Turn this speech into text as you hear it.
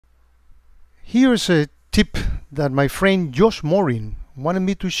Here's a tip that my friend Josh Morin wanted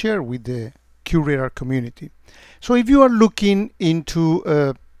me to share with the QRadar community. So if you are looking into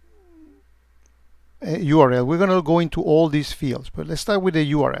a URL, we're going to go into all these fields, but let's start with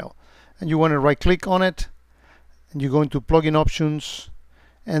the URL. And you want to right click on it, and you go into plugin options,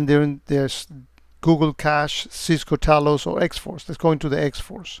 and then there's Google Cache, Cisco Talos, or X-Force. Let's go into the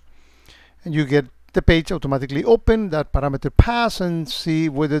X-Force. And you get the page automatically open, that parameter pass, and see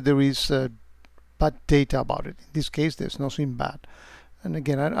whether there is bad data about it. In this case, there's nothing bad. And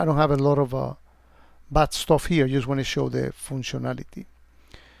again, I don't have a lot of bad stuff here. I just want to show the functionality.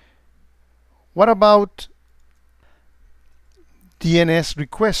 What about DNS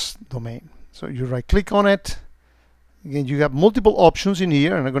request domain? So you right click on it. Again, you have multiple options in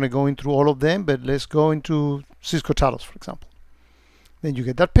here, and I'm going to go into all of them, but let's go into Cisco Talos, for example. Then you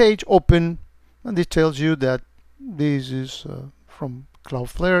get that page open, and it tells you that this is from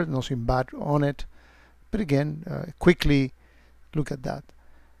Cloudflare, nothing bad on it. But again, quickly look at that.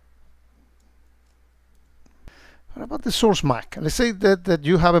 What about the source MAC? Let's say that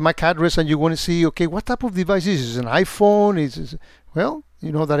you have a MAC address and you want to see, okay, what type of device is it? An iPhone? Well,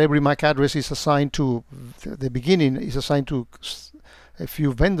 you know that every MAC address is assigned to, the beginning is assigned to a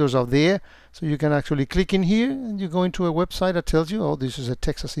few vendors out there. So you can actually click in here and you go into a website that tells you, oh, this is a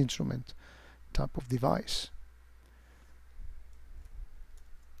Texas Instrument type of device.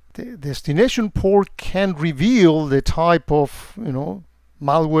 The destination port can reveal the type of,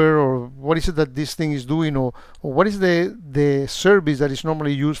 malware, or what is it that this thing is doing, or what is the service that is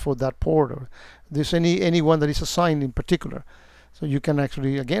normally used for that port, or there's any one that is assigned in particular. So you can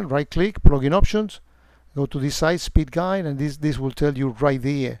actually, again, right click, plugin options, go to this site, speed guide, and this will tell you right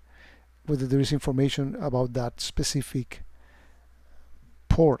there whether there is information about that specific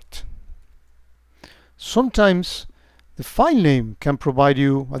port. Sometimes the file name can provide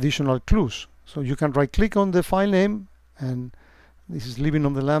you additional clues. So you can right click on the file name, and this is living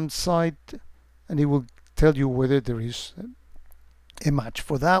on the LAMP site, and it will tell you whether there is a match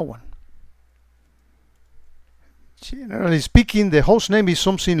for that one. Generally speaking, the host name is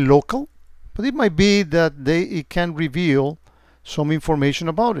something local, but it might be that it can reveal some information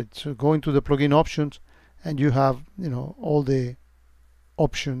about it. So go into the plugin options, and you have all the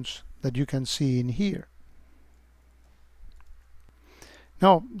options that you can see in here.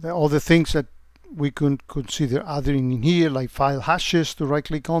 Now, all the things that we could consider adding in here, like file hashes to right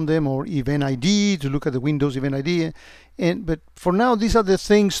click on them, or event ID to look at the Windows event ID. But for now, these are the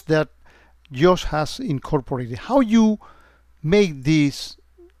things that Josh has incorporated. How you make this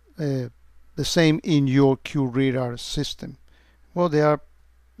the same in your QRadar system? Well,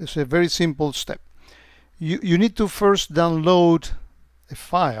 it's a very simple step. You need to first download a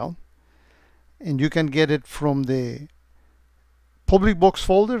file, and you can get it from the public box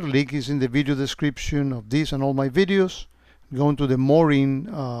folder. Link is in the video description of this and all my videos. Go into the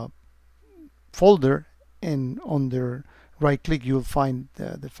Morin folder, and under right click you'll find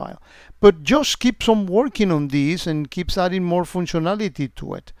the file. But Josh keeps on working on this and keeps adding more functionality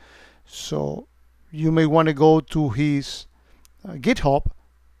to it. So you may want to go to his GitHub.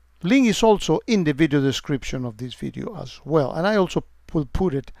 Link is also in the video description of this video as well, and I also will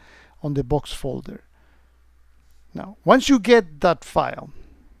put it on the box folder. Now, once you get that file,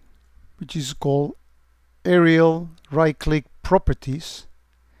 which is called aerial right-click properties,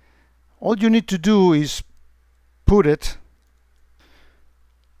 all you need to do is put it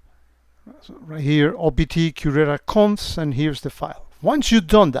right here, opt QRadar conf, and here's the file. Once you've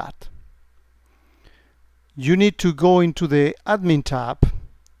done that, you need to go into the admin tab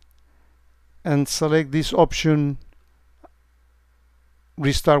and select this option,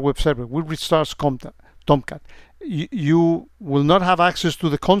 restart web server. Will restart Tomcat. You will not have access to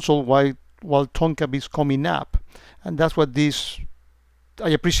the console while Tomcat is coming up, and that's what I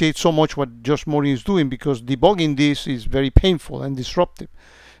appreciate so much what Josh Morin is doing, because debugging this is very painful and disruptive.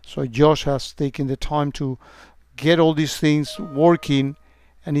 So Josh has taken the time to get all these things working,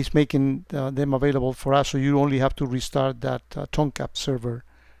 and he's making them available for us, so you only have to restart that Tomcat server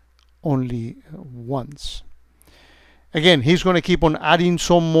only once. Again, he's going to keep on adding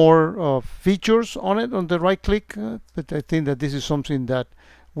some more features on it on the right click, but I think that this is something that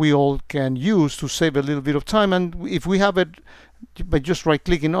we all can use to save a little bit of time. And if we have it by just right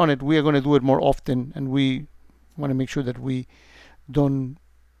clicking on it, we are going to do it more often, and we want to make sure that we don't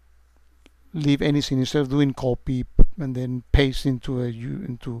leave anything. Instead of doing copy and then paste into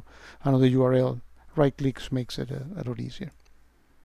another URL, right clicks makes it a lot easier.